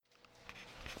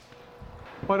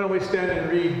Why don't we stand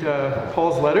and read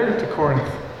Paul's letter to Corinth?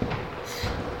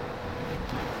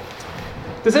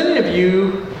 Does any of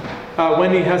you,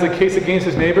 when he has a case against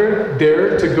his neighbor,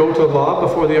 dare to go to law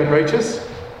before the unrighteous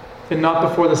and not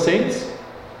before the saints?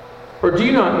 Or do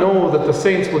you not know that the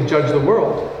saints will judge the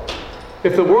world?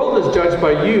 If the world is judged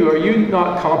by you, are you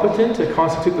not competent to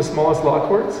constitute the smallest law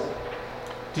courts?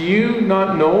 Do you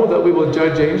not know that we will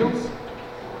judge angels?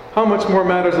 How much more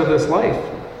matters of this life?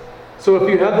 So if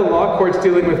you have the law courts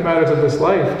dealing with matters of this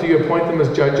life, do you appoint them as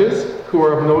judges who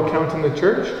are of no account in the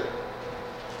church?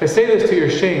 I say this to your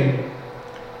shame.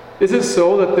 Is it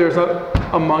so that there's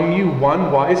not among you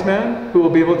one wise man who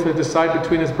will be able to decide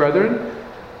between his brethren?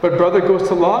 But brother goes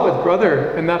to law with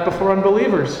brother, and that before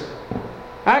unbelievers.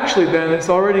 Actually then, it's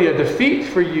already a defeat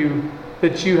for you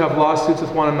that you have lawsuits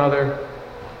with one another.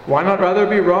 Why not rather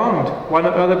be wronged? Why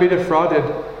not rather be defrauded?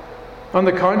 On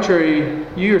the contrary,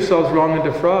 you yourselves wrong and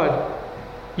defraud.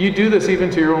 You do this even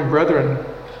to your own brethren.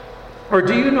 Or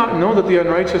do you not know that the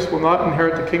unrighteous will not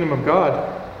inherit the kingdom of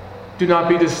God? Do not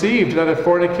be deceived, neither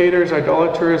fornicators,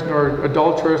 idolaters, nor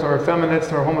adulterers, nor effeminates,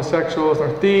 nor homosexuals, nor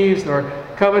thieves, nor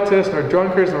covetous, nor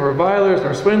drunkards, nor revilers,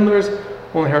 nor swindlers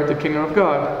will inherit the kingdom of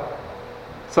God.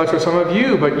 Such are some of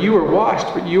you, but you were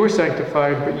washed, but you were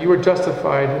sanctified, but you were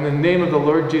justified in the name of the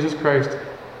Lord Jesus Christ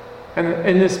and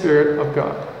in the Spirit of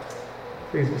God.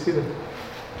 Please be seated.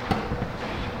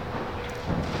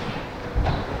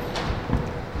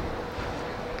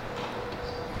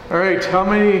 All right, how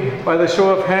many, by the show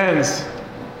of hands,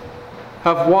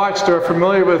 have watched or are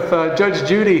familiar with Judge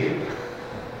Judy?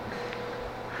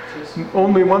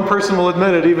 Only one person will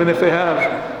admit it, even if they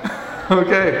have.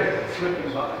 Okay.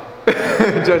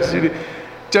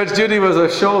 Judge Judy was a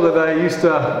show that I used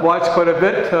to watch quite a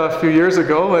bit a few years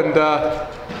ago, and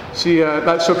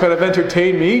that show kind of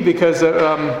entertained me because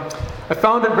I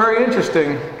found it very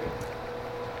interesting.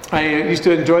 I used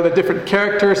to enjoy the different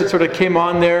characters that sort of came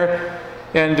on there,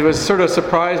 and was sort of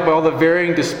surprised by all the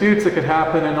varying disputes that could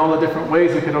happen and all the different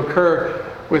ways that could occur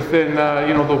within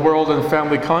the world and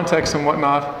family context and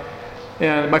whatnot.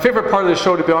 And my favorite part of the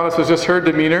show, to be honest, was just her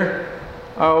demeanor.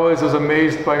 I always was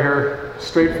amazed by her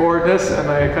straightforwardness, and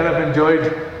I kind of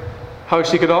enjoyed how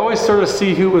she could always sort of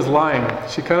see who was lying.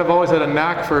 She kind of always had a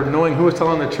knack for knowing who was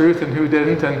telling the truth and who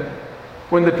didn't. And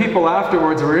when the people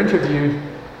afterwards were interviewed,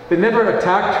 they never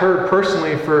attacked her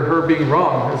personally for her being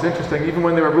wrong. It was interesting. Even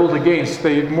when they were ruled against,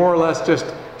 they more or less just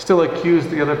still accused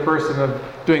the other person of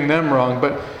doing them wrong.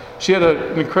 But she had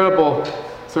an incredible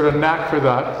sort of knack for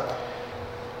that.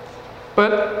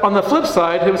 But on the flip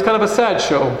side, it was kind of a sad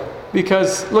show,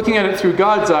 because looking at it through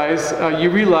God's eyes, you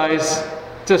realize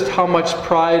just how much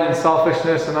pride and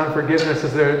selfishness and unforgiveness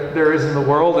there is in the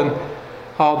world, and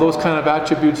how those kind of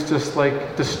attributes just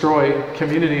like destroy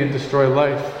community and destroy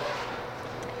life.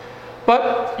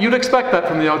 But you'd expect that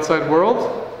from the outside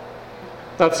world.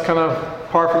 That's kind of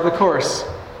par for the course.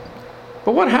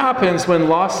 But what happens when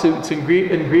lawsuits and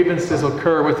grievances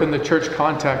occur within the church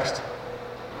context?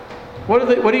 What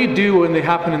do you do when they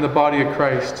happen in the body of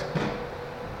Christ?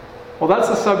 Well, that's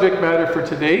the subject matter for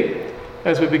today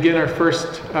as we begin our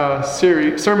first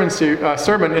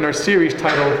sermon in our series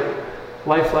titled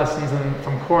Life Lessons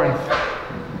from Corinth.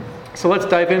 So let's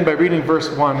dive in by reading verse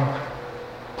 1.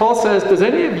 Paul says, "Does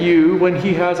any of you, when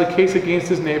he has a case against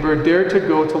his neighbor, dare to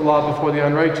go to law before the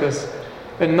unrighteous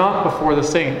and not before the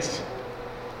saints?"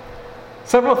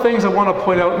 Several things I want to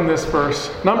point out in this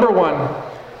verse. Number one,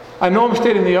 I know I'm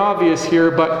stating the obvious here,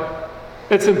 but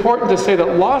it's important to say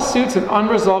that lawsuits and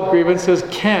unresolved grievances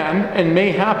can and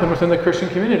may happen within the Christian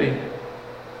community.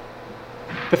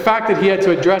 The fact that he had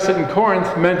to address it in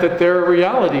Corinth meant that they're a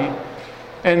reality.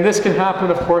 And this can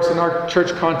happen, of course, in our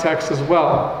church context as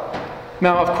well.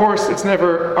 Now, of course, it's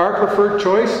never our preferred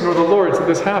choice nor the Lord's that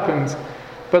this happens.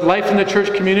 But life in the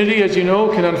church community, as you know,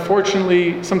 can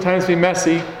unfortunately sometimes be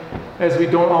messy, as we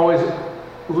don't always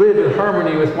live in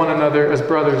harmony with one another as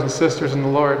brothers and sisters in the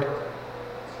Lord.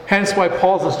 Hence why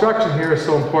Paul's instruction here is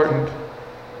so important.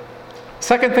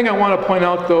 Second thing I want to point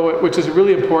out, though, which is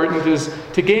really important, is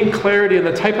to gain clarity in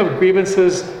the type of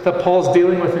grievances that Paul's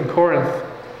dealing with in Corinth.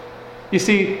 You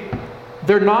see,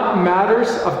 they're not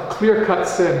matters of clear-cut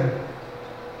sin.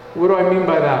 What do I mean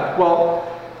by that? Well,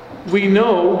 we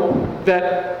know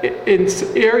that in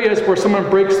areas where someone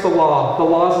breaks the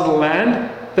laws of the land,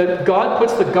 that God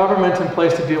puts the government in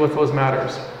place to deal with those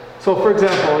matters. So, for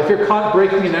example, if you're caught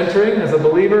breaking and entering as a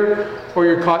believer, or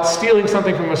you're caught stealing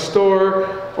something from a store,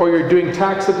 or you're doing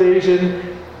tax evasion,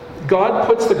 God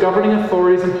puts the governing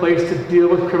authorities in place to deal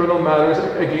with criminal matters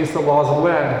against the laws of the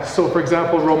land. So, for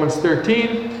example, Romans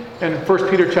 13 and 1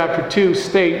 Peter chapter 2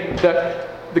 state that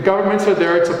the governments are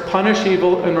there to punish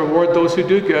evil and reward those who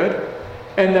do good.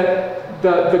 and that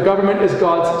the government is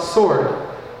God's sword.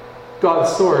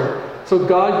 God's sword. So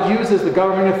God uses the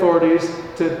governing authorities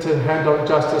to hand out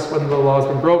justice when the law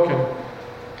has been broken.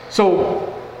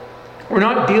 So we're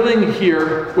not dealing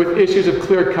here with issues of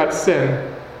clear-cut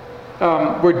sin.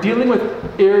 We're dealing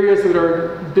with areas that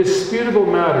are disputable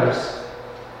matters,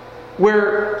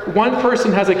 where one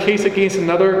person has a case against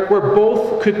another, where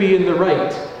both could be in the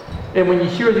right. And when you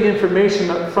hear the information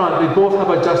up front, they both have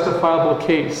a justifiable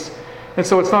case. And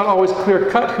so it's not always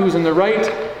clear-cut who's in the right,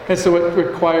 and so it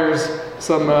requires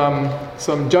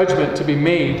some judgment to be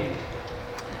made.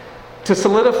 To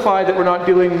solidify that we're not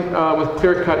dealing with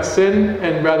clear-cut sin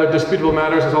and rather disputable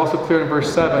matters is also clear in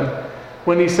verse 7.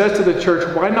 When he says to the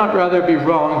church, why not rather be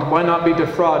wronged, why not be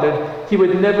defrauded, he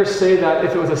would never say that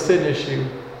if it was a sin issue,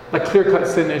 a clear-cut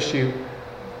sin issue.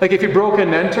 Like if you broke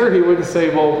and enter, he wouldn't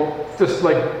say, well, just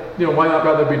like, why not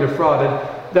rather be defrauded?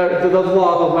 The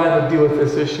law of the land would deal with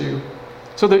this issue.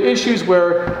 So there are issues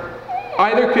where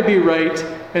either could be right,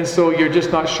 and so you're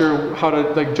just not sure how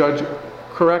to judge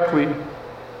correctly.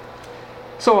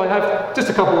 So I have just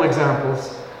a couple of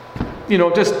examples,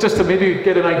 just to maybe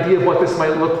get an idea of what this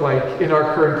might look like in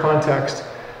our current context.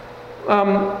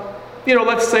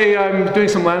 Let's say I'm doing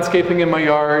some landscaping in my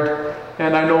yard,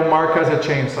 and I know Mark has a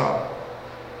chainsaw.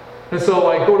 And so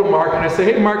I go to Mark and I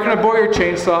say, hey Mark, can I borrow your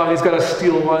chainsaw? And he's got a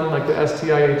steel one, like the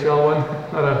STIHL one.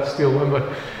 Not a steel one,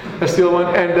 but a steel one.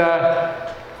 And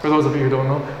for those of you who don't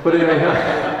know. But anyway,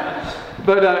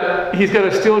 he's got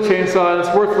a steel chainsaw and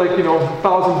it's worth like, $1,000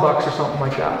 or something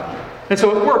like that. And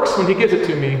so it works when he gives it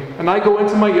to me. And I go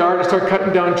into my yard, I start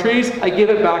cutting down trees, I give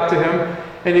it back to him,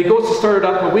 and he goes to start it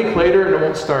up a week later and it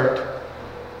won't start.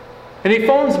 And he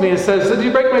phones me and says, did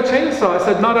you break my chainsaw? I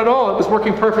said, not at all. It was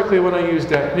working perfectly when I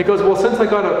used it. And he goes, well, since I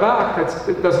got it back,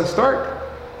 it doesn't start.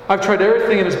 I've tried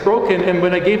everything and it's broken, and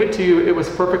when I gave it to you, it was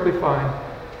perfectly fine.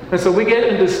 And so we get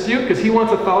in dispute because he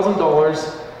wants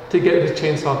 $1,000 to get his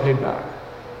chainsaw paid back.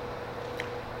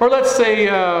 Or let's say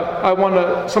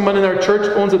someone in our church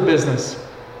owns a business,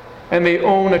 and they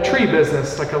own a tree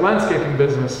business, like a landscaping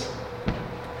business.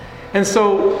 And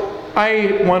so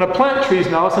I want to plant trees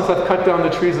now since I've cut down the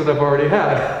trees that I've already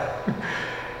had.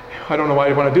 I don't know why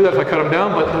I want to do that if I cut them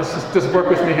down, but let's just work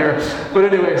with me here. But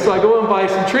anyway, so I go and buy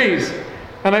some trees,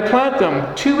 and I plant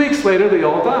them. 2 weeks later, they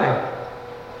all die.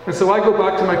 And so I go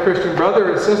back to my Christian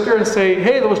brother and sister and say,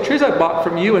 hey, those trees I bought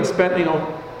from you and spent,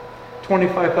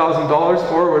 $25,000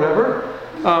 for or whatever,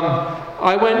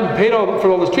 I went and paid for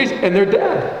all those trees, and they're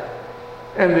dead.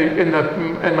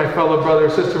 And my fellow brother or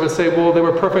sister would say, well, they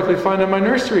were perfectly fine in my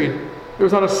nursery. There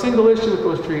was not a single issue with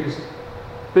those trees.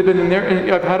 They've been in there,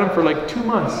 and I've had them for like 2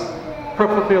 months,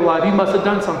 perfectly alive. You must have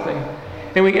done something.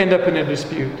 And we end up in a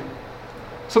dispute.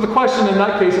 So the question in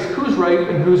that case is, who's right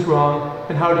and who's wrong,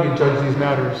 and how do you judge these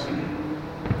matters?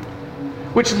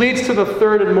 Which leads to the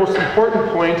third and most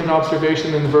important point and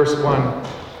observation in verse 1.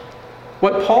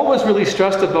 What Paul was really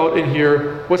stressed about in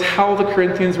here was how the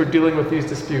Corinthians were dealing with these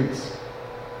disputes.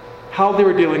 How they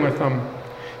were dealing with them.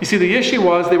 You see, the issue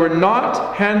was they were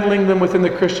not handling them within the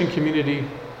Christian community.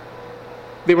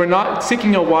 They were not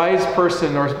seeking a wise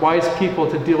person or wise people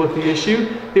to deal with the issue.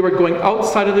 They were going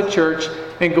outside of the church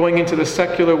and going into the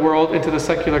secular world, into the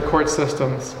secular court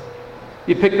systems.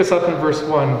 You pick this up in verse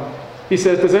 1. He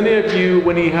says, does any of you,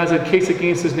 when he has a case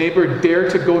against his neighbor, dare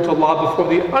to go to law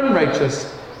before the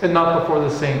unrighteous and not before the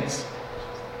saints?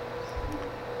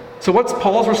 So what's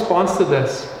Paul's response to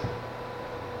this?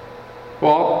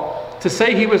 Well, to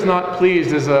say he was not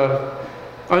pleased is an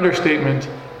understatement.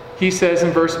 He says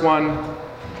in verse 1,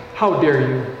 how dare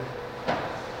you?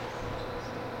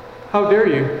 How dare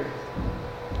you?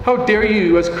 How dare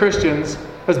you as Christians,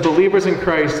 as believers in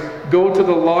Christ, go to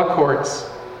the law courts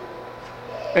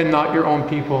and not your own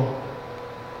people?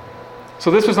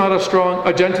 So this was not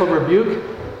a gentle rebuke.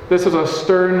 This was a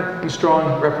stern and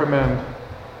strong reprimand.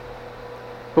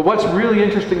 But what's really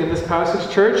interesting in this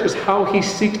passage, church, is how he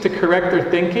seeks to correct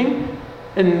their thinking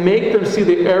and make them see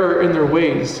the error in their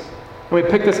ways. And we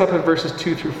pick this up in verses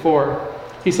 2 through 4.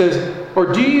 He says,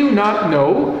 or do you not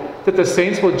know that the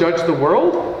saints will judge the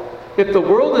world? If the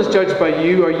world is judged by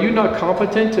you, are you not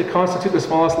competent to constitute the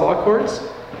smallest law courts?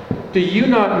 Do you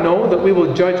not know that we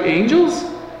will judge angels?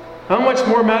 How much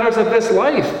more matters of this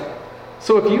life?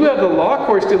 So if you have the law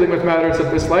courts dealing with matters of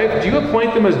this life, do you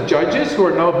appoint them as judges who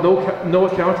are now of no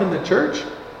account in the church?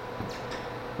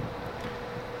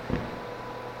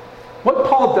 What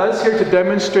Paul does here to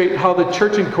demonstrate how the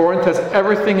church in Corinth has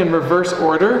everything in reverse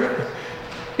order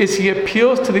is he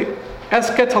appeals to the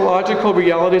eschatological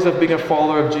realities of being a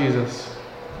follower of Jesus.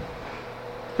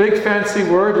 Big fancy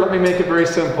word, let me make it very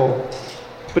simple.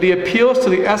 but he appeals to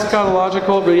the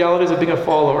eschatological realities of being a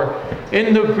follower.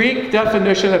 In the Greek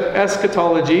definition of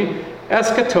eschatology,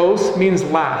 eschatos means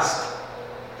last.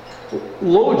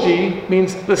 Logi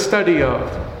means the study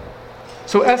of.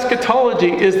 So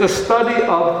eschatology is the study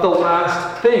of the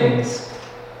last things.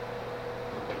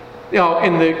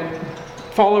 In the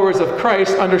followers of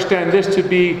Christ understand this to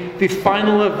be the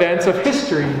final events of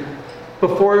history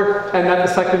before and at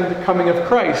the second coming of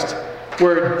Christ,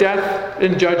 where death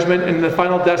and judgment and the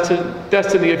final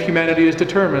destiny of humanity is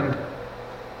determined.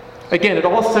 Again, it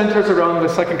all centers around the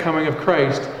second coming of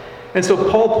Christ. And so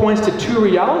Paul points to two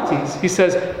realities. He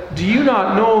says, do you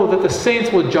not know that the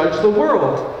saints will judge the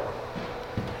world?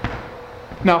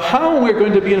 Now, how we're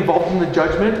going to be involved in the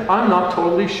judgment, I'm not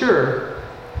totally sure.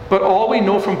 But all we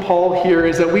know from Paul here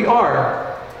is that we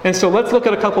are. And so let's look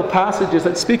at a couple passages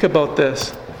that speak about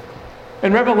this.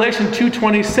 In Revelation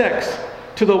 2:26,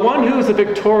 to the one who is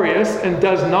victorious and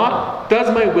does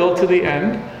my will to the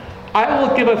end, I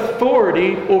will give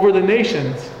authority over the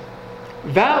nations.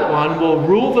 That one will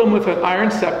rule them with an iron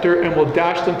scepter and will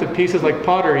dash them to pieces like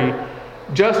pottery.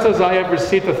 Just as I have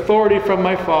received authority from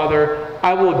my Father,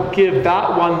 I will give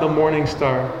that one the morning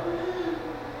star.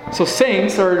 So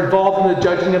saints are involved in the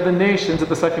judging of the nations at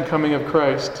the second coming of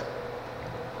Christ.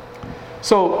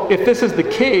 So if this is the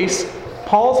case,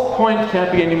 Paul's point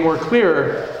can't be any more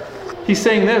clearer. He's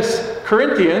saying this,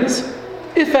 Corinthians,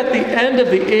 if at the end of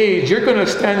the age you're going to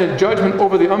stand in judgment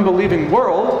over the unbelieving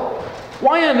world,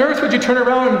 why on earth would you turn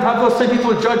around and have those same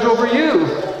people judge over you?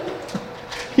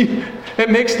 It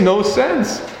makes no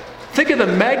sense. Think of the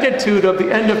magnitude of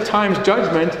the end of times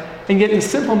judgment, and yet in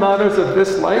simple matters of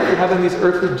this life, you're having these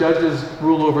earthly judges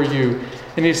rule over you.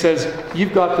 And he says,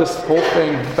 you've got this whole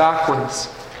thing backwards.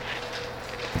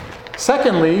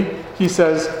 Secondly, he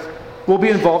says, we'll be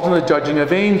involved in the judging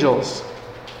of angels.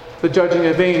 The judging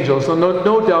of angels. So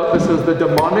no doubt this is the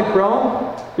demonic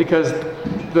realm, because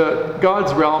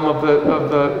God's realm of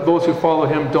those who follow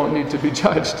him don't need to be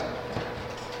judged.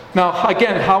 Now,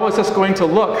 again, how is this going to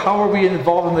look? How are we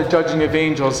involved in the judging of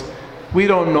angels? We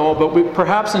don't know, but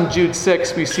perhaps in Jude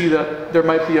 6 we see that there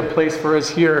might be a place for us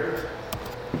here.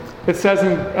 It says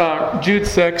in Jude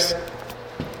 6,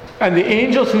 and the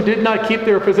angels who did not keep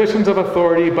their positions of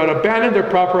authority but abandoned their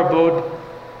proper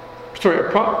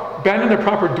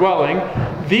dwelling,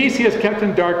 these he has kept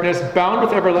in darkness, bound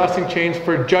with everlasting chains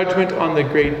for judgment on the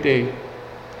great day.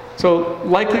 So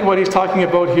likely what he's talking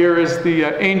about here is the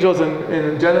angels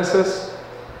in Genesis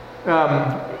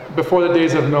before the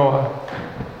days of Noah.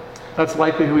 That's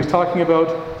likely who he's talking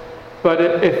about. But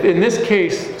if in this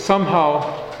case,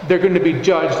 somehow they're going to be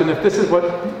judged, and if this is what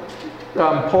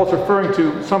Paul's referring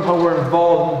to, somehow we're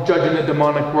involved in judging the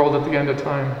demonic world at the end of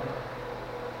time.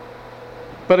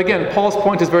 But again, Paul's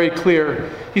point is very clear.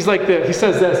 He's like this. He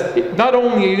says this, not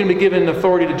only are you going to be given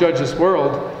authority to judge this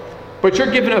world, but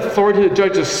you're given authority to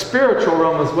judge the spiritual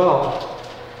realm as well.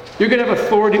 You're going to have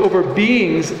authority over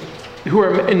beings who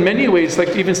are in many ways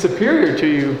like even superior to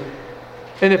you.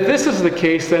 And if this is the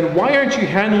case, then why aren't you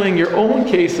handling your own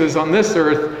cases on this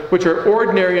earth, which are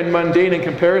ordinary and mundane in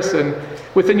comparison,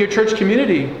 within your church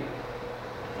community?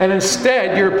 And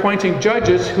instead, you're appointing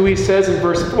judges who, he says in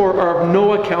verse 4, are of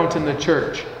no account in the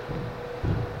church.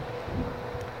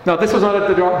 Now, this was not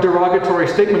a derogatory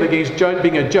statement against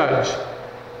being a judge.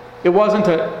 It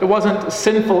wasn't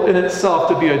sinful in itself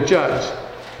to be a judge.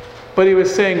 But he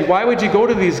was saying, why would you go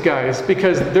to these guys?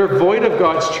 Because they're void of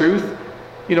God's truth.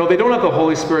 You know, they don't have the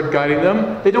Holy Spirit guiding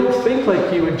them. They don't think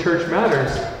like you in church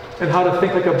matters and how to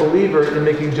think like a believer in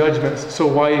making judgments. So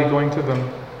why are you going to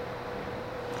them?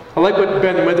 I like what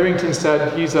Ben Witherington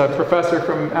said. He's a professor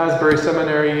from Asbury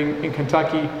Seminary in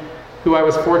Kentucky, who I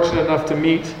was fortunate enough to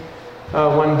meet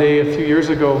one day a few years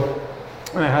ago.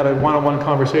 And I had a one-on-one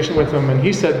conversation with him, and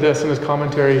he said this in his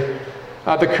commentary.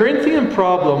 The Corinthian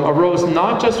problem arose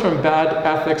not just from bad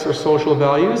ethics or social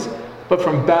values, but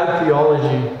from bad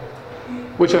theology,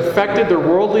 which affected their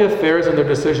worldly affairs and their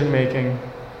decision-making.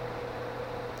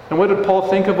 And what did Paul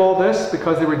think of all this?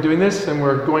 Because they were doing this and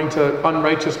were going to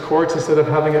unrighteous courts instead of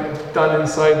having it done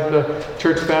inside the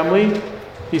church family.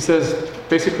 He says,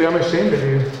 basically, I'm ashamed of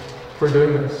you for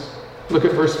doing this. Look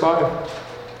at verse 5.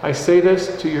 I say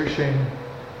this to your shame.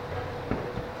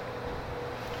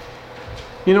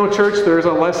 You know, church, there's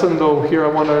a lesson though here I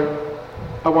want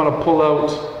to pull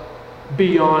out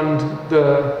beyond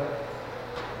the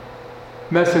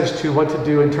message to what to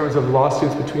do in terms of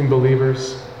lawsuits between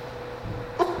believers.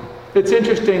 It's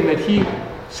interesting that he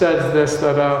says this,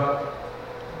 that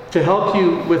to help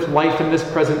you with life in this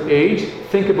present age,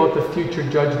 think about the future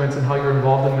judgments and how you're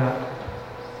involved in that.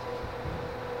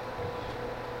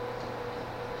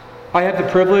 I had the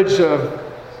privilege of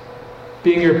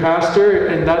being your pastor,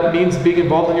 and that means being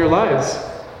involved in your lives.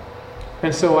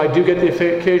 And so I do get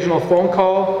the occasional phone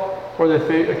call or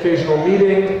the occasional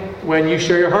meeting when you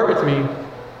share your heart with me.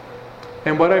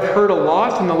 And what I've heard a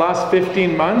lot in the last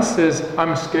 15 months is,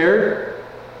 I'm scared,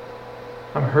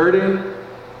 I'm hurting,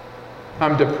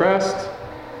 I'm depressed,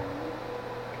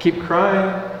 I keep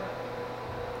crying,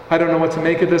 I don't know what to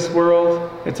make of this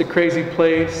world, it's a crazy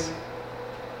place.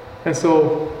 And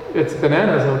so it's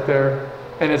bananas out there,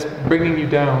 and it's bringing you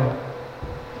down.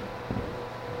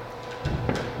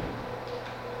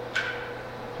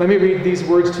 Let me read these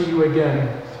words to you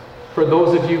again. For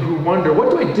those of you who wonder, what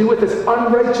do I do with this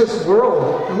unrighteous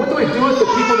world? And what do I do with the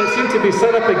people that seem to be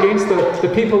set up against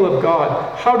the people of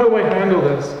God? How do I handle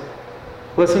this?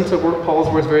 Listen to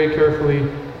Paul's words very carefully.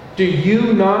 Do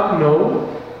you not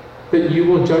know that you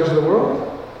will judge the world?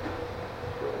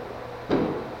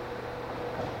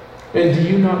 And do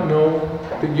you not know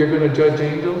that you're going to judge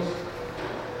angels?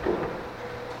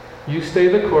 You stay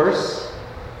the course.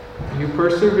 You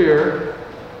persevere.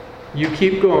 You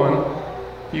keep going.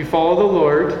 You follow the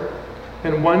Lord.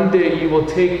 And one day you will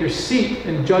take your seat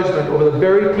in judgment over the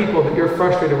very people that you're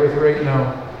frustrated with right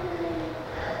now.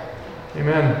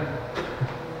 Amen.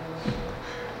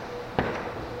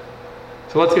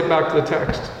 So let's get back to the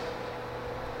text.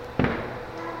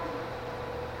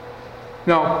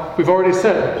 Now, we've already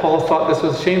said Paul thought this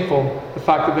was shameful, the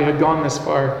fact that they had gone this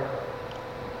far.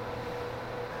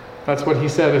 That's what he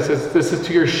said. He says, this is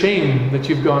to your shame that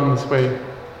you've gone this way.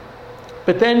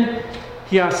 But then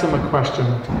he asks them a question.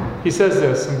 He says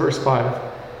this in verse 5.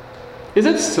 Is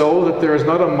it so that there is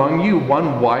not among you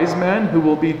one wise man who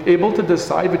will be able to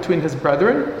decide between his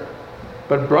brethren?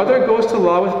 But brother goes to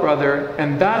law with brother,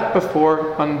 and that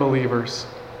before unbelievers.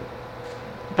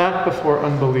 That before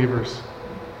unbelievers.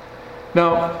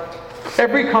 Now,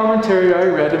 every commentary I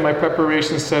read in my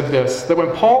preparation said this, that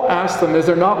when Paul asked them, is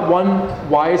there not one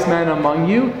wise man among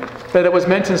you, that it was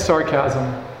meant in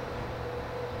sarcasm.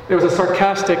 It was a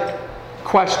sarcastic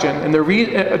question, and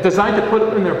they're designed to put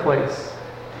it in their place.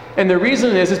 And the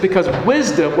reason is because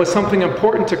wisdom was something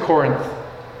important to Corinth.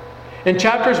 In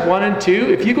chapters 1 and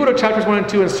 2, if you go to chapters 1 and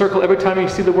 2 and circle every time you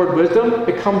see the word wisdom,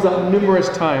 it comes up numerous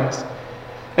times.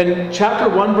 And chapter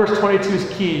 1 verse 22 is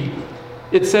key.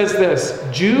 It says this,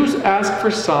 Jews ask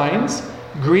for signs,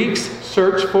 Greeks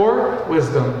search for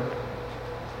wisdom.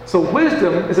 So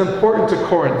wisdom is important to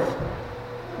Corinth.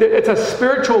 It's a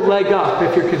spiritual leg up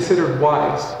if you're considered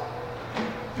wise.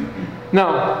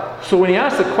 Now, so when he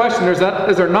asks the question, is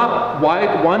there not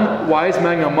one wise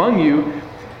man among you?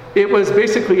 It was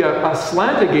basically a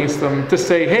slant against them to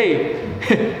say,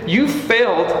 hey, you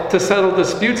failed to settle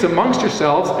disputes amongst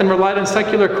yourselves and relied on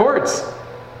secular courts.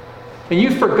 And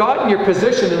you've forgotten your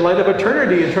position in light of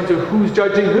eternity in terms of who's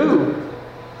judging who.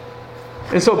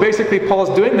 And so basically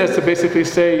Paul's doing this to basically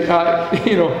say,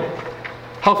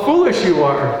 how foolish you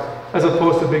are, as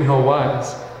opposed to being how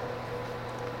wise.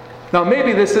 Now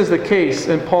maybe this is the case,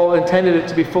 and Paul intended it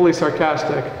to be fully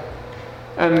sarcastic.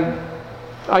 And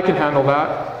I can handle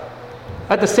that.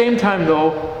 At the same time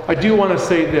though, I do want to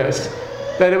say this,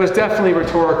 that it was definitely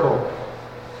rhetorical.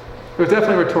 It was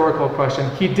definitely a rhetorical question.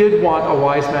 He did want a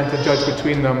wise man to judge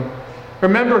between them.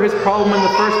 Remember his problem in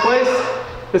the first place?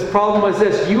 His problem was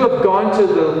this. You have gone to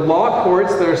the law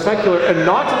courts that are secular and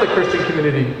not to the Christian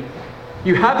community.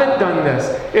 You haven't done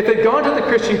this. If they'd gone to the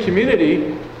Christian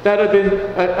community, that would have been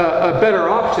a better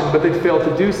option, but they failed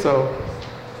to do so.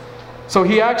 So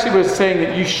he actually was saying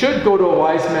that you should go to a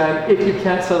wise man if you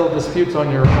can't settle disputes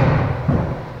on your own.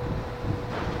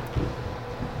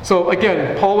 So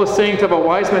again, Paul was saying to have a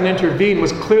wise man intervene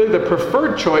was clearly the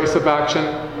preferred choice of action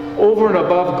over and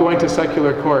above going to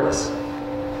secular courts.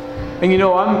 And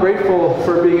I'm grateful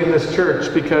for being in this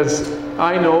church because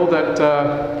I know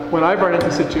that when I've run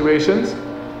into situations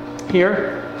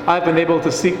here, I've been able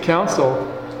to seek counsel.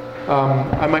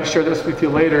 I might share this with you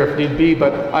later if need be,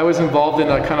 but I was involved in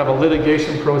a kind of a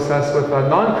litigation process with a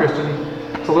non-Christian.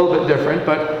 It's a little bit different,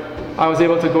 but I was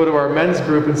able to go to our men's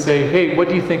group and say, hey, what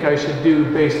do you think I should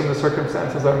do based on the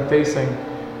circumstances I'm facing?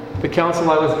 The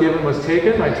counsel I was given was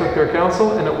taken. I took their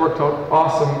counsel, and it worked out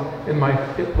awesome in my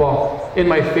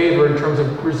favor in terms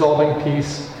of resolving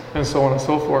peace and so on and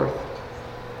so forth.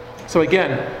 So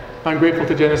again, I'm grateful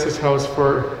to Genesis House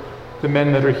for the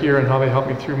men that are here and how they help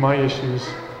me through my issues.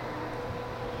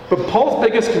 But Paul's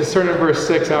biggest concern in verse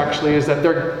 6 actually is that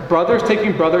they're brothers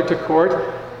taking brother to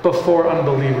court before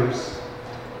unbelievers.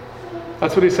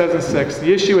 That's what he says in 6.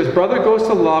 The issue is brother goes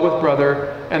to law with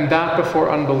brother, and that before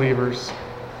unbelievers.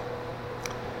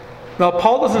 Now,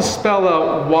 Paul doesn't spell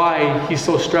out why he's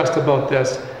so stressed about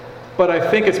this, but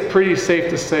I think it's pretty safe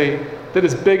to say that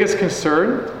his biggest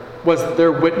concern was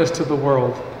their witness to the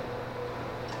world.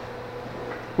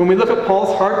 When we look at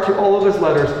Paul's heart through all of his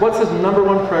letters, what's his number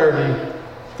one priority?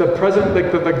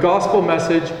 The gospel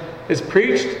message is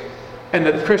preached, and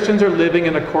that Christians are living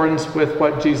in accordance with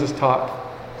what Jesus taught.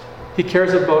 He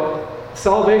cares about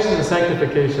salvation and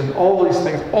sanctification, all these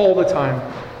things, all the time.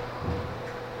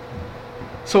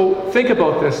 So think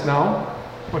about this now,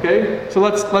 okay? So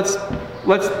let's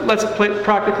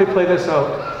practically play this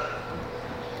out.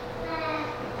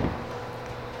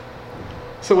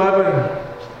 So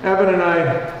Evan and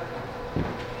I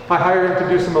hire him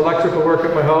to do some electrical work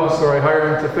at my house, or I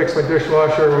hire him to fix my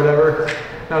dishwasher or whatever.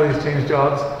 Now he's changed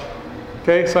jobs.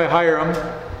 Okay, so I hire him,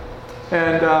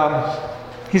 and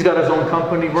he's got his own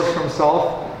company, works for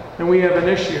himself, and we have an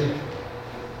issue.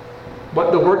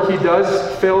 But the work he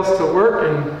does fails to work,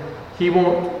 and he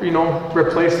won't,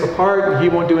 replace the part, and he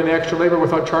won't do any extra labor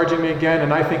without charging me again,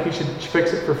 and I think he should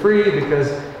fix it for free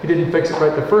because he didn't fix it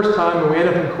right the first time, and we end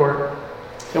up in court.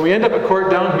 And we end up at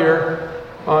court down here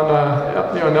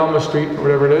on Elma Street, or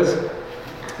whatever it is,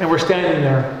 and we're standing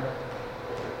there.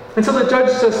 And so the judge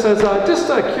just says,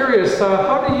 curious,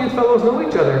 how do you fellows know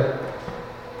each other?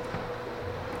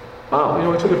 Oh, we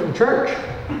know each other from church.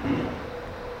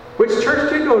 Which church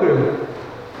do you go to?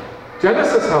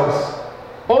 Genesis House.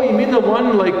 Oh, you mean the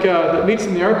one that meets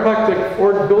in the Arpac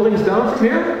 4 buildings down from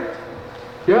here?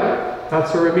 Yeah,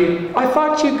 that's where we meet. I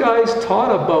thought you guys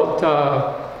taught about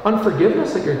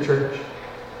unforgiveness at your church.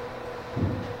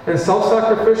 And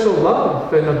self-sacrificial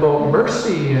love and about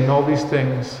mercy and all these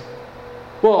things.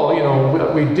 Well,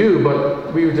 we do,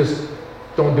 but we just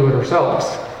don't do it ourselves.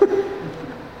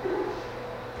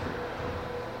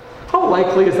 How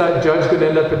likely is that judge going to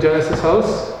end up at Genesis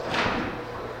House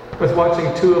with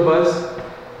watching two of us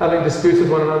having disputes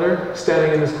with one another,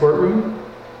 standing in this courtroom?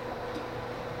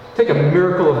 Take a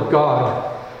miracle of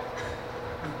God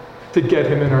to get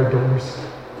him in our doors.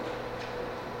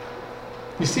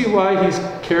 You see why he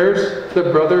cares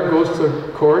that brother goes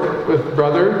to court with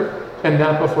brother and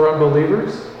not before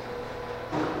unbelievers?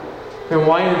 And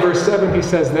why in verse 7 he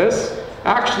says this?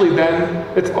 Actually then,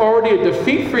 it's already a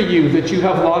defeat for you that you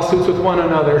have lawsuits with one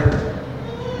another.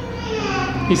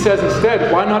 He says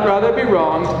instead, why not rather be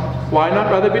wronged? Why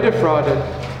not rather be defrauded?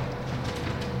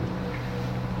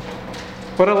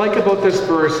 What I like about this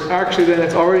verse, actually then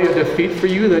it's already a defeat for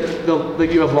you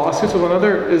that you have lawsuits with one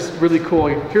another, is really cool.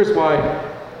 Here's why.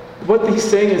 What he's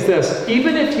saying is this: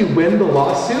 even if you win the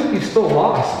lawsuit, you've still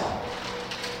lost.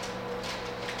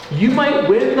 You might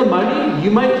win the money,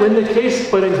 you might win the case,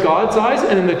 but in God's eyes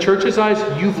and in the church's eyes,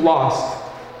 you've lost.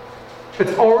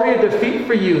 It's already a defeat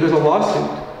for you. There's a lawsuit.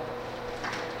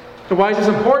 And why is this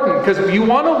important? Because you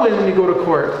want to win when you go to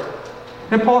court.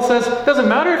 And Paul says, it doesn't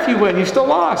matter if you win, you still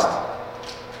lost.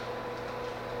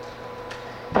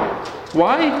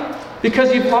 Why?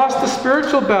 Because you've lost the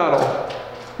spiritual battle.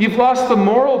 You've lost the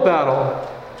moral battle.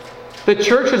 The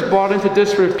church has brought into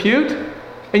disrepute,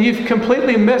 and you've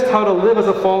completely missed how to live as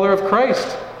a follower of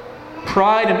Christ.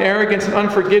 Pride and arrogance and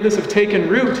unforgiveness have taken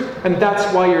root, and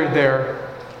that's why you're there.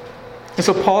 And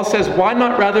so Paul says, why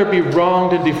not rather be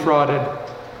wronged and defrauded?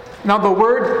 Now the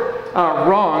word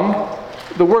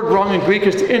wrong in Greek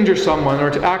is to injure someone or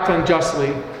to act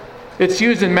unjustly. It's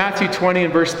used in Matthew 20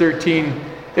 and verse 13.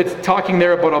 It's talking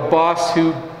there about a boss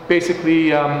who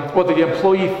basically, the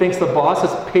employee thinks the boss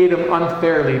has paid him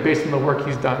unfairly based on the work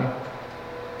he's done.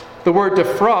 The word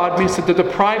defraud means to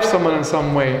deprive someone in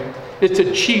some way. It's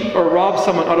to cheat or rob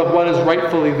someone out of what is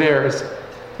rightfully theirs.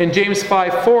 In James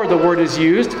 5:4, the word is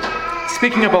used,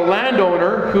 speaking of a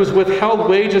landowner who's withheld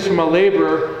wages from a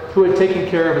laborer who had taken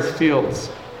care of his fields.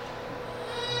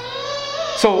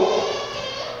 So,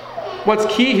 what's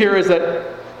key here is that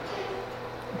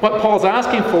what Paul's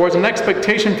asking for is an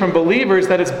expectation from believers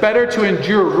that it's better to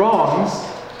endure wrongs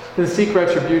than seek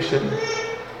retribution.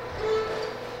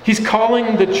 He's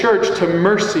calling the church to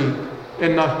mercy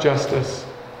and not justice.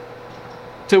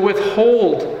 To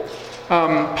withhold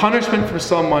punishment from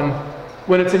someone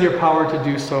when it's in your power to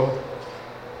do so.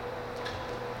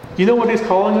 You know what he's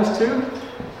calling us to?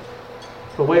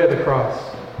 The way of the cross.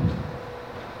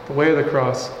 The way of the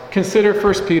cross. Consider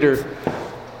 1 Peter.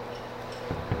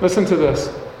 Listen to this.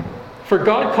 For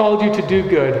God called you to do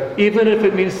good, even if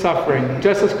it means suffering,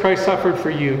 just as Christ suffered for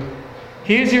you.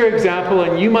 He is your example,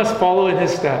 and you must follow in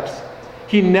his steps.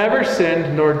 He never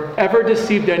sinned, nor ever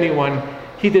deceived anyone.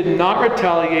 He did not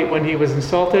retaliate when he was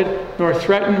insulted, nor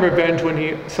threaten revenge when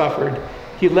he suffered.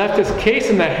 He left his case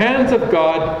in the hands of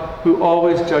God, who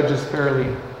always judges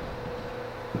fairly.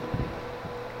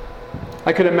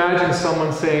 I could imagine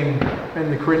someone saying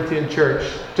in the Corinthian church,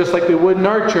 just like they would in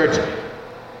our church,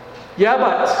 yeah,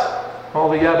 but all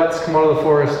the yeah buts come out of the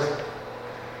forest.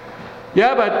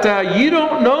 Yeah, but you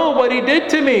don't know what he did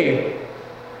to me.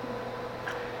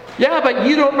 Yeah, but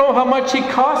you don't know how much he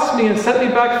cost me and set me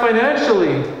back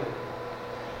financially.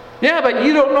 Yeah, but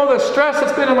you don't know the stress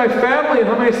that's been on my family and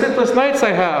how many sleepless nights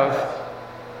I have.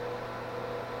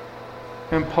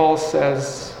 And Paul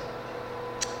says,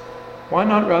 why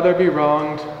not rather be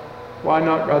wronged? Why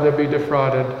not rather be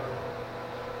defrauded?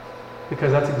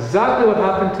 Because that's exactly what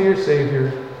happened to your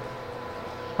Savior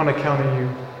on account of you.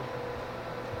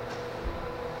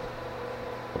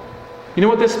 You know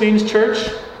what this means, church?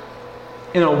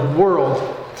 In a world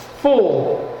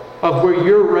full of where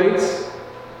your rights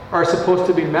are supposed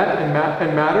to be met and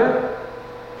matter,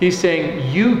 he's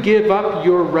saying, you give up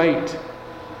your right.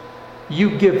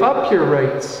 You give up your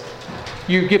rights.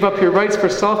 You give up your rights for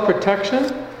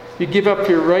self-protection. You give up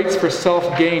your rights for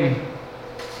self-gain.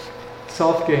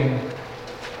 Self-gain.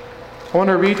 I want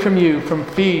to read from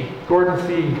Gordon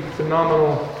Fee,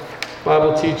 phenomenal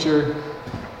Bible teacher,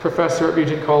 professor at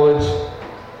Regent College.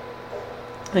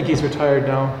 I think he's retired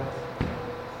now.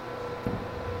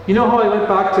 You know how I went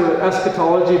back to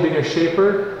eschatology being a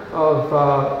shaper of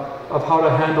how to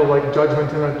handle like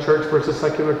judgment in a church versus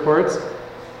secular courts?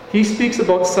 He speaks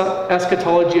about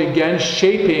eschatology again,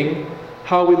 shaping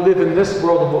how we live in this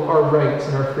world of our rights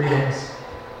and our freedoms.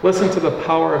 Listen to the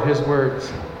power of his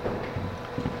words.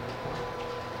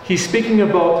 He's speaking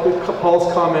about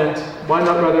Paul's comment, why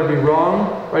not rather be wrong,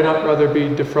 why not rather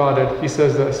be defrauded? He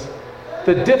says this,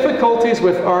 the difficulties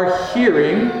with our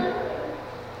hearing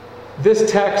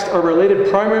this text are related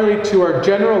primarily to our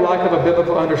general lack of a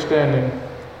biblical understanding,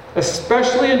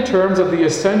 especially in terms of the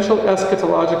essential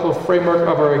eschatological framework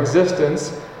of our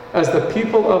existence as the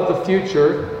people of the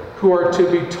future who are to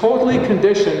be totally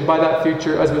conditioned by that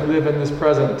future as we live in this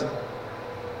present.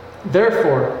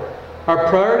 Therefore, our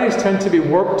priorities tend to be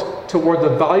warped toward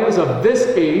the values of this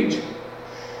age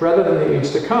rather than the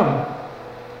age to come.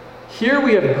 Here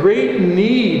we have great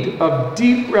need of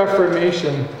deep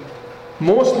reformation.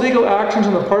 Most legal actions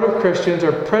on the part of Christians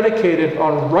are predicated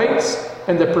on rights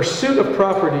and the pursuit of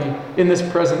property in this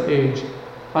present age.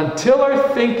 Until our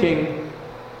thinking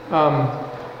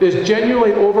is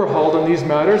genuinely overhauled on these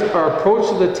matters, our approach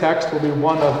to the text will be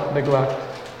one of neglect.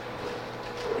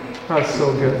 That's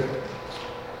so good.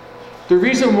 The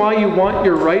reason why you want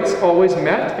your rights always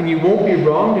met and you won't be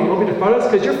wronged and you won't be defrauded is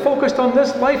because you're focused on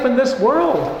this life and this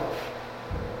world.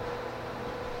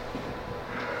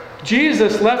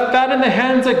 Jesus left that in the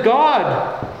hands of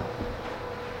God,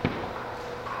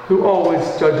 who always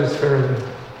judges fairly.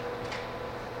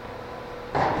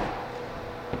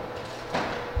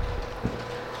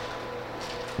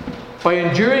 By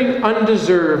enduring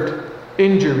undeserved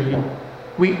injury,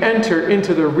 we enter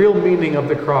into the real meaning of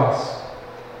the cross.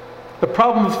 The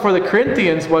problem for the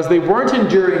Corinthians was they weren't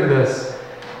enduring this.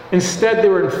 Instead, they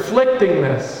were inflicting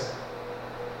this.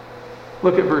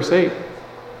 Look at verse 8.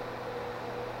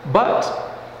 That's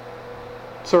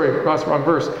the wrong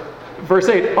verse. Verse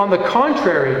 8, on the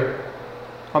contrary,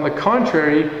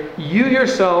 you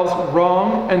yourselves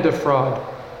wrong and defraud.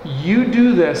 You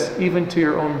do this even to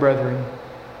your own brethren.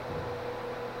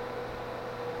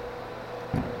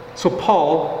 So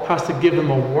Paul has to give them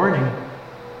a warning.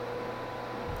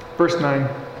 Verse 9,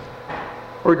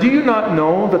 or do you not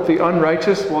know that the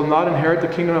unrighteous will not inherit the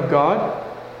kingdom of God?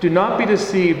 Do not be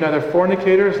deceived, neither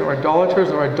fornicators, nor idolaters,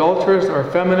 nor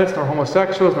effeminates, nor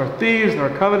homosexuals, nor thieves, nor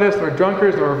covetous, nor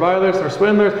drunkards, nor revilers, nor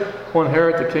swindlers will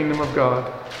inherit the kingdom of God.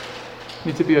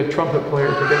 You need to be a trumpet player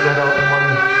to get that out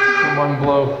in one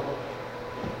blow.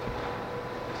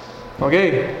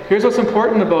 Okay, here's what's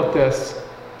important about this.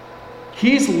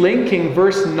 He's linking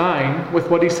verse 9 with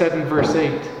what he said in verse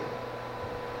 8.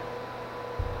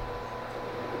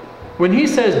 When he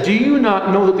says, do you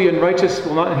not know that the unrighteous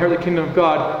will not inherit the kingdom of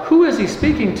God? Who is he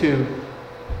speaking to?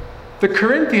 The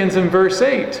Corinthians in verse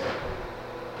 8.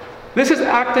 This is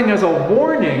acting as a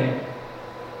warning.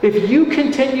 If you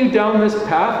continue down this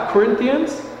path,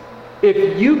 Corinthians,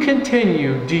 if you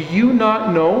continue, do you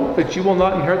not know that you will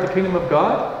not inherit the kingdom of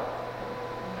God?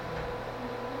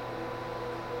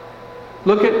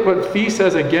 Look at what Fee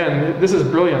says again. This is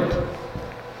brilliant.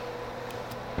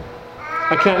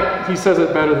 He says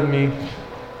it better than me.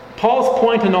 Paul's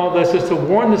point in all this is to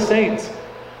warn the saints,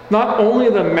 not only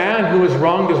the man who has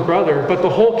wronged his brother, but the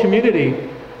whole community,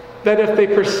 that if they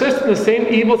persist in the same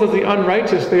evils as the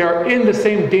unrighteous, they are in the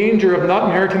same danger of not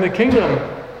inheriting the kingdom.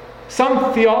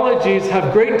 Some theologies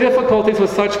have great difficulties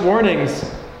with such warnings.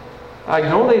 I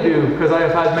know they do, because I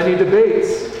have had many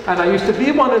debates, and I used to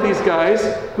be one of these guys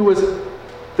who was,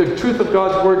 the truth of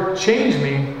God's word changed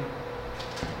me.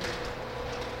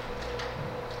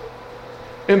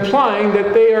 implying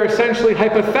that they are essentially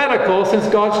hypothetical since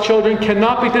God's children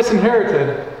cannot be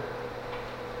disinherited.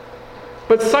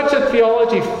 But such a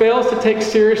theology fails to take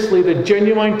seriously the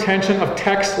genuine tension of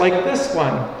texts like this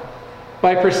one.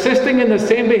 By persisting in the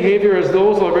same behavior as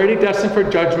those already destined for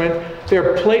judgment, they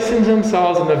are placing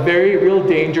themselves in the very real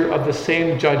danger of the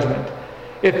same judgment.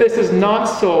 If this is not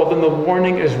so, then the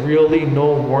warning is really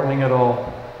no warning at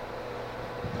all.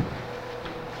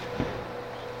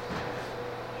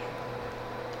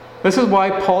 This is why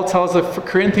Paul tells the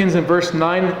Corinthians in verse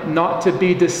 9 not to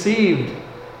be deceived.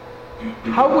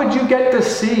 How would you get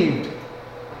deceived?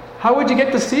 How would you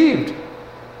get deceived?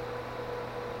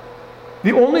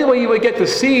 The only way you would get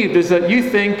deceived is that you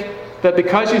think that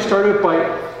because you started by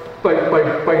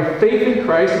faith in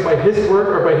Christ, and by His work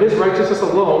or by His righteousness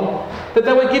alone,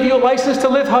 that would give you a license to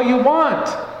live how you want.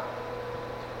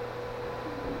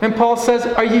 And Paul says,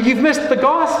 you've missed the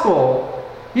gospel.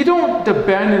 You don't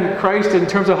abandon Christ in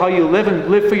terms of how you live and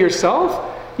live for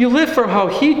yourself. You live for how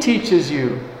He teaches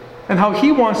you and how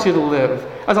He wants you to live,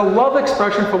 as a love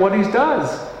expression for what He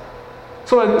does.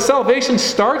 So salvation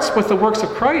starts with the works of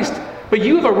Christ, but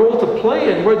you have a role to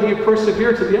play in whether you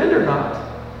persevere to the end or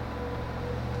not.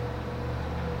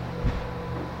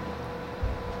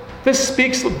 This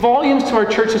speaks volumes to our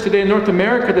churches today in North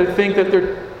America that think that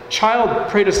their child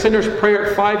prayed a sinner's prayer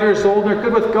at 5 years old and they're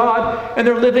good with God, and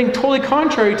they're living totally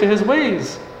contrary to His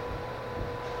ways.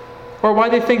 Or why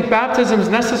they think baptism is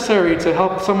necessary to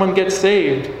help someone get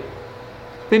saved.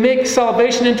 They make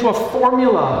salvation into a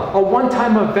formula, a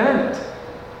one-time event.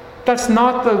 That's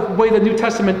not the way the New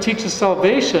Testament teaches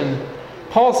salvation.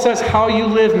 Paul says how you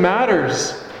live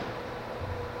matters.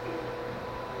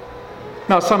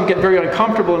 Now, some get very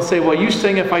uncomfortable and say, well, you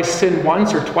saying if I sin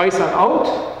once or twice, I'm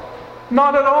out?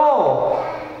 Not at all.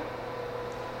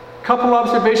 A couple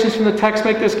observations from the text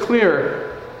make this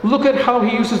clear. Look at how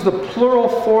he uses the plural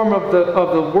form of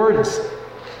the words.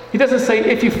 He doesn't say,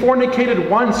 if you fornicated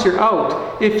once, you're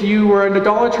out. If you were an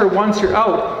idolater once, you're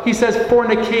out. He says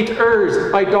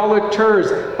fornicators,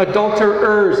 idolaters,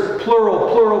 adulterers, plural,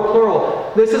 plural,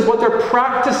 plural. This is what they're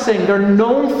practicing. They're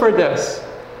known for this.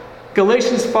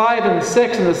 Galatians 5 and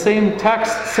 6 in the same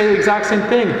text say the exact same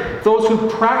thing. Those who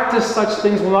practice such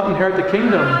things will not inherit the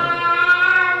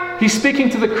kingdom. He's speaking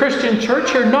to the Christian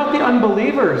church here, not the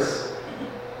unbelievers.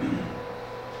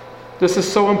 This is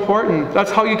so important.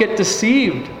 That's how you get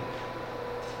deceived.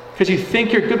 Because you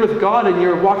think you're good with God and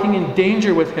you're walking in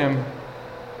danger with Him.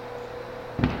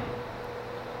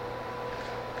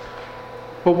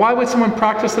 But why would someone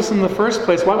practice this in the first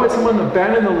place? Why would someone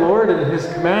abandon the Lord and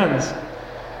His commands?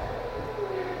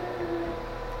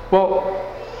 Well,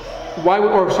 why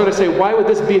would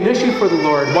this be an issue for the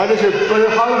Lord? How do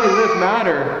we live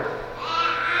matter?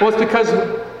 Well, it's because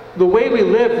the way we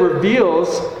live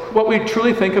reveals what we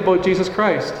truly think about Jesus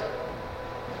Christ.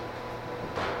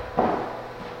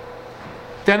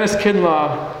 Dennis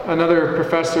Kinlaw, another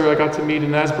professor I got to meet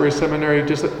in Asbury Seminary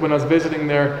just when I was visiting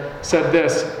there, said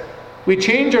this: we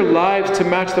change our lives to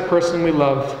match the person we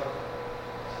love.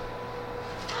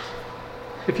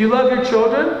 If you love your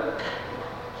children,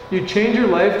 you change your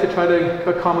life to try to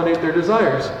accommodate their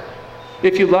desires.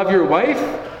 If you love your wife,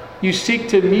 you seek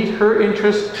to meet her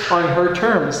interests on her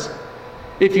terms.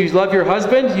 If you love your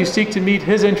husband, you seek to meet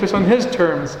his interests on his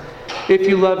terms. If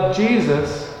you love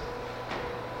Jesus,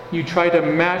 you try to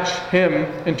match Him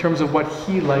in terms of what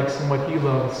He likes and what He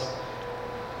loves.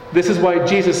 This is why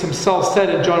Jesus Himself said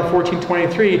in John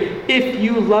 14:23, if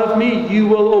you love me, you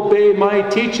will obey my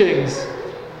teachings.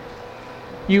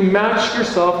 You match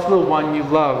yourself to the one you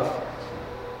love.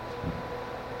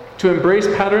 To embrace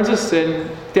patterns of sin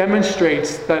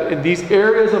demonstrates that in these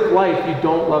areas of life you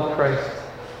don't love Christ.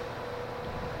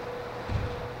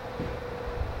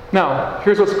 Now,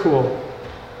 here's what's cool.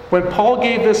 When Paul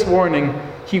gave this warning,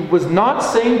 he was not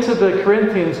saying to the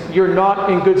Corinthians, you're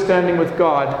not in good standing with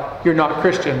God, you're not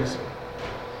Christians.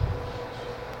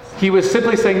 He was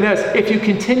simply saying this: if you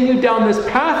continue down this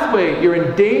pathway, you're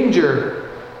in danger.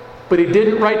 But he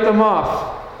didn't write them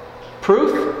off.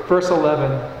 Proof? Verse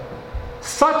 11.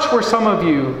 Such were some of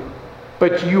you,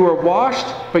 but you were washed,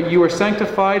 but you were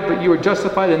sanctified, but you were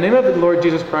justified in the name of the Lord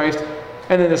Jesus Christ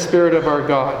and in the Spirit of our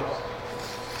God.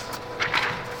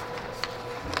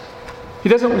 He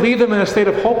doesn't leave them in a state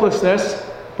of hopelessness,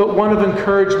 but one of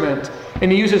encouragement.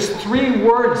 And he uses 3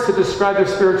 words to describe their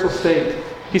spiritual state.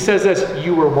 He says this: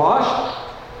 you were washed,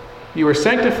 you were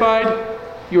sanctified,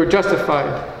 you were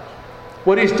justified.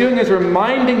 What he's doing is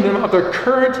reminding them of their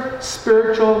current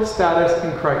spiritual status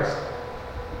in Christ.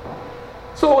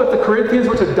 So if the Corinthians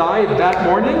were to die that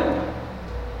morning,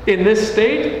 in this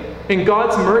state, in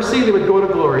God's mercy, they would go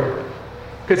to glory.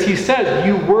 Because he says,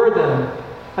 you were them.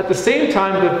 At the same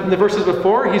time, in the verses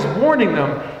before, he's warning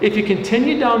them, if you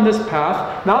continue down this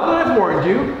path, now that I've warned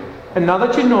you, and now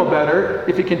that you know better,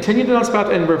 if you continue down this path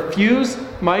and refuse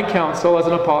my counsel as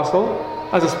an apostle,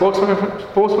 as a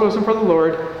spokesperson for the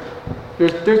Lord,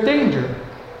 there's danger.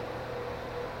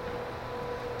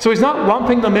 So he's not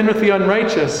lumping them in with the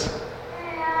unrighteous.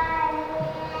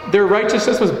 Their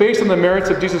righteousness was based on the merits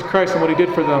of Jesus Christ and what he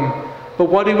did for them. But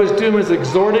what he was doing was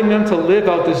exhorting them to live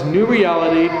out this new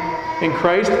reality in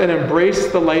Christ and embrace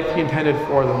the life he intended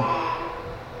for them.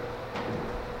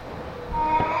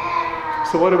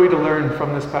 So what are we to learn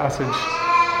from this passage?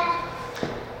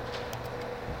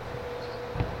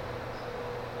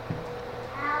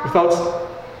 Without,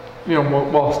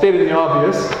 stating the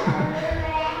obvious,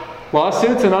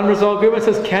 lawsuits and unresolved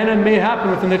grievances can and may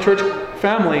happen within the church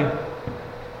family.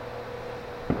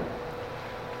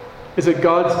 Is it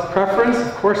God's preference?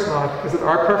 Of course not. Is it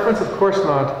our preference? Of course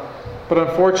not. But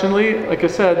unfortunately, like I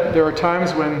said, there are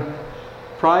times when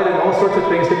pride and all sorts of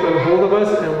things get a hold of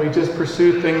us and we just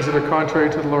pursue things that are contrary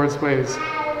to the Lord's ways.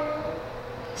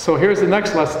 So here's the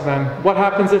next lesson then. What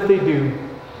happens if they do?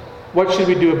 What should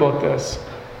we do about this?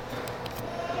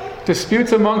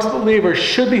 Disputes amongst believers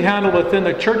should be handled within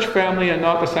the church family and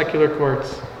not the secular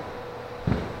courts.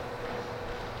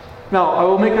 Now, I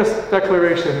will make this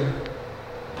declaration.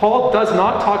 Paul does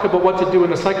not talk about what to do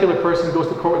when a secular person goes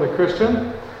to court with a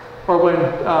Christian, or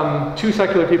when two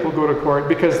secular people go to court,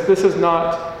 because this is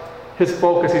not his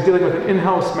focus. He's dealing with an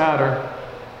in-house matter.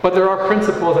 But there are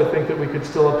principles, I think, that we could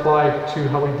still apply to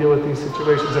how we deal with these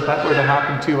situations if that were to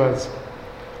happen to us.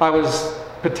 I was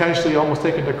potentially almost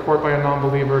taken to court by a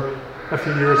non-believer a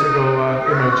few years ago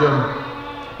in my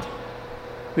gym.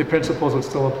 The principles would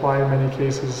still apply in many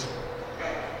cases.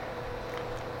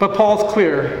 But Paul's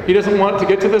clear. He doesn't want to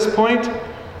get to this point.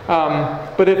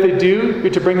 But if they do, you're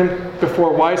to bring them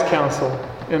before wise counsel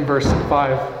in verse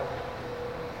 5.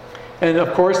 And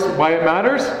of course, why it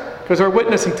matters? Because our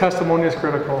witness and testimony is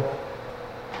critical.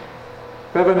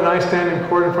 Bevan and I stand in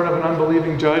court in front of an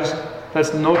unbelieving judge.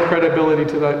 That's no credibility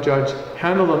to that judge.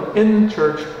 Handle them in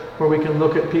church where we can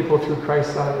look at people through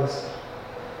Christ's eyes.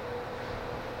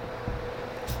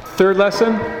 Third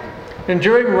lesson.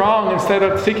 Enduring wrong instead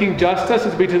of seeking justice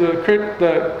is to be to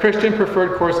the Christian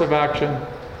preferred course of action.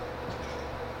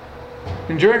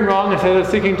 Enduring wrong instead of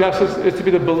seeking justice is to be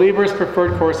the believer's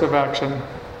preferred course of action.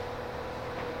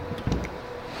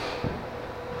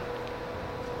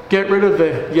 Get rid of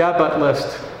the yeah but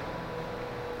list.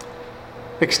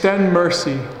 Extend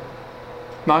mercy,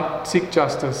 not seek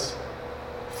justice.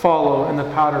 Follow in the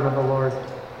pattern of the Lord.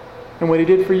 And what he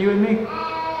did for you and me.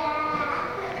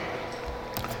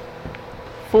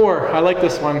 4, I like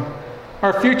this one.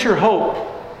 Our future hope,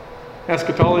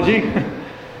 eschatology,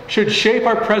 should shape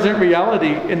our present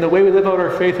reality in the way we live out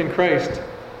our faith in Christ.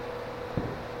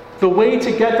 The way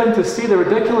to get them to see the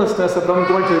ridiculousness of them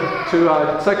going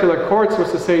to secular courts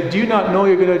was to say, do you not know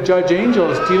you're going to judge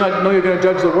angels? Do you not know you're going to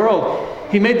judge the world?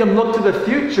 He made them look to the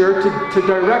future to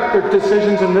direct their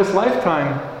decisions in this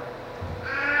lifetime.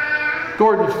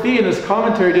 Gordon Fee in his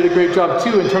commentary did a great job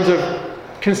too in terms of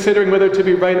considering whether to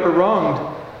be right or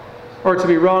wronged. Or to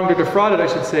be wronged or defrauded, I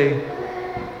should say.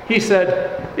 He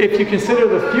said, if you consider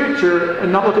the future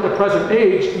and not look at the present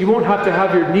age, you won't have to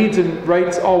have your needs and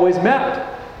rights always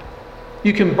met.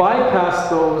 You can bypass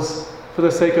those for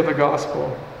the sake of the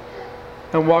gospel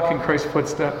and walk in Christ's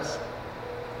footsteps.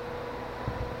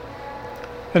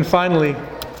 And finally,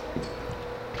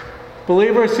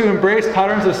 believers who embrace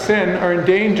patterns of sin are in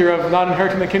danger of not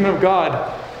inheriting the kingdom of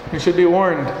God and should be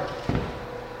warned.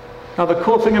 Now the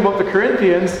cool thing about the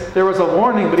Corinthians, there was a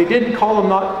warning, but he didn't call them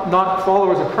not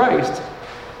followers of Christ.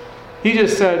 He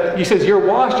just said, he says, you're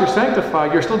washed, you're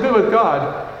sanctified, you're still good with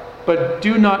God, but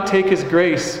do not take his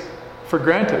grace for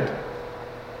granted.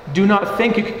 Do not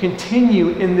think you can continue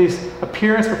in this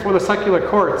appearance before the secular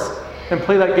courts and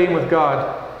play that game with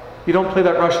God. You don't play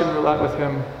that Russian roulette with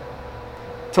him.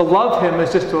 To love him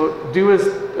is just to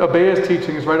obey his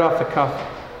teachings right off the cuff.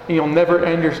 And you'll never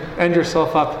end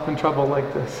yourself up in trouble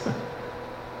like this.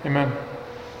 Amen.